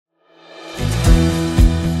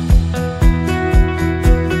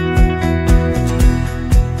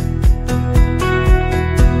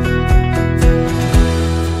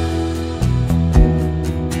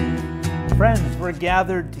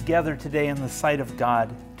gathered together today in the sight of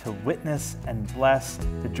God to witness and bless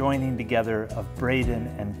the joining together of Braden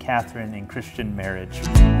and Kathryn in Christian marriage.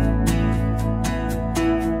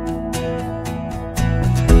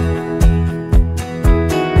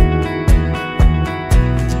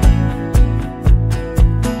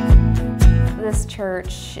 This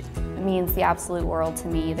church means the absolute world to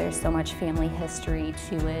me. There's so much family history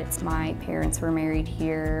to it. My parents were married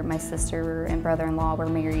here. My sister and brother-in-law were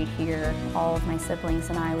married here. All of my siblings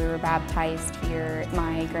and I, we were baptized here.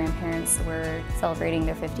 My grandparents were celebrating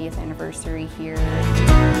their 50th anniversary here.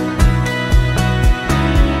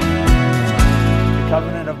 The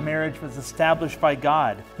covenant of marriage was established by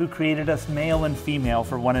God, who created us male and female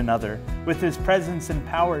for one another. With his presence and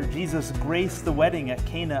power, Jesus graced the wedding at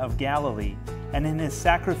Cana of Galilee, and in his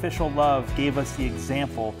sacrificial love gave us the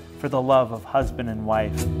example for the love of husband and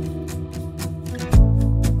wife.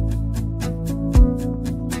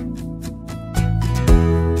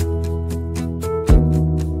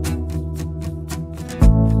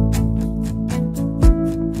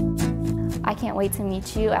 I can't wait to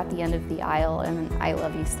meet you at the end of the aisle, and I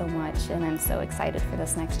love you so much, and I'm so excited for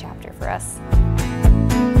this next chapter for us.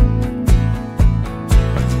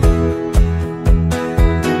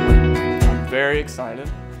 Very excited.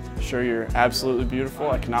 I'm sure you're absolutely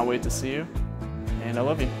beautiful. I cannot wait to see you, and I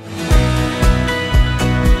love you.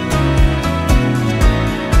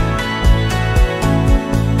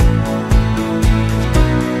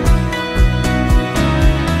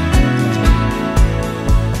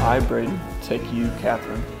 I, Braden, take you,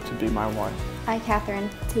 Kathryn, to be my wife. I, Kathryn,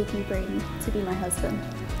 take you, Braden, to be my husband.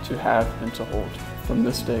 To have and to hold from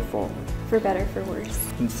this day forward. For better, for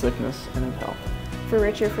worse. In sickness and in health. For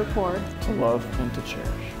richer, for poor. To love and to cherish.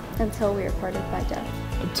 Until we are parted by death.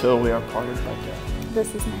 Until we are parted by death.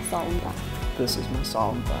 This is my solemn vow. This is my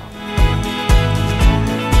solemn vow.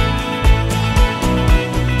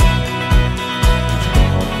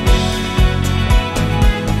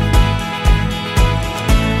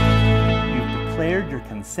 Your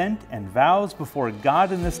consent and vows before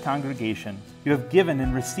God in this congregation. You have given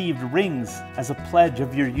and received rings as a pledge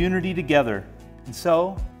of your unity together. And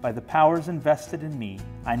so, by the powers invested in me,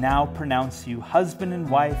 I now pronounce you husband and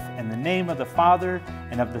wife in the name of the Father,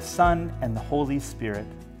 and of the Son, and the Holy Spirit.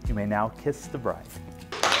 You may now kiss the bride.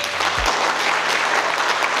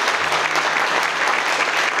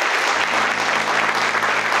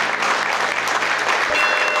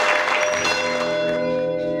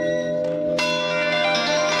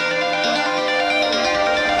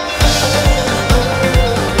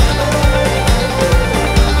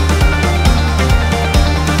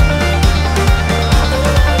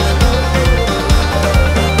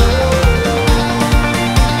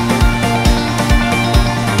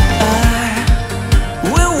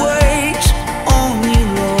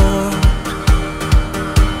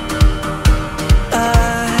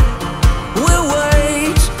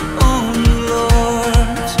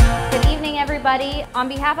 On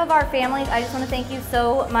behalf of our families, I just want to thank you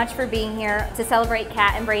so much for being here to celebrate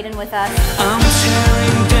Kat and Braden with us. I'm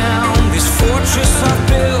tearing down this fortress I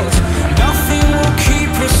built. Nothing will keep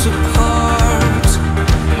us apart.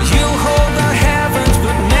 You hold the heavens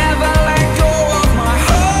but never let go of my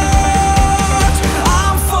heart.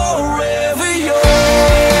 I'm forever yours.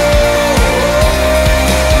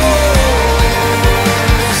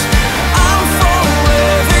 I'm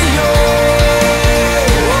forever yours.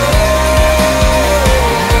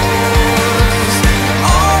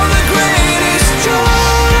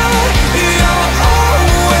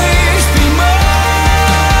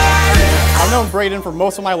 I've known Braden for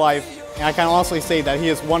most of my life, and I can honestly say that he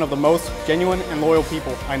is one of the most genuine and loyal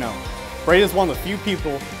people I know. Braden is one of the few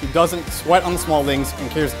people who doesn't sweat on the small things and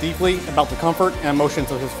cares deeply about the comfort and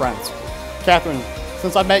emotions of his friends. Kathryn,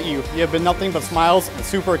 since I met you, you have been nothing but smiles and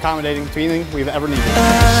super accommodating to anything we've ever needed.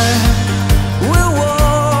 I will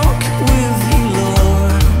walk with you,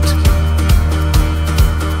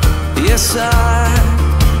 Lord. Yes, I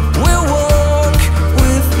will walk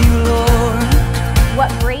with you, Lord.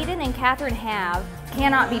 What Braden and Kathryn have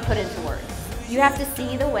cannot be put into words. You have to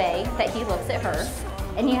see the way that he looks at her,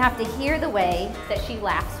 and you have to hear the way that she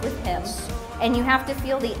laughs with him, and you have to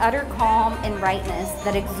feel the utter calm and rightness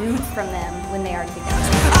that exudes from them when they are together.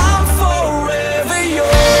 I'm forever yours.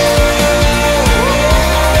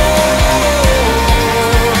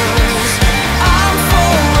 I'm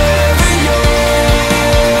forever yours.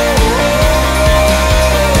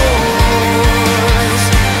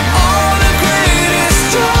 All the greatest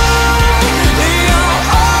joy, you'll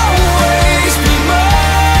always be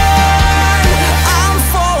mine. I'm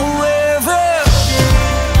forever.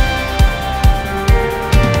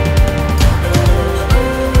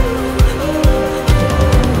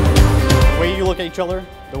 at each other,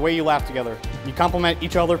 the way you laugh together. You complement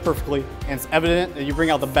each other perfectly, and it's evident that you bring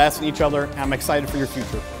out the best in each other, and I'm excited for your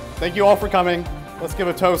future. Thank you all for coming. Let's give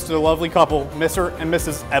a toast to the lovely couple, Mr. and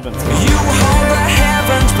Mrs. Evans. You hold the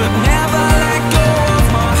heavens, but never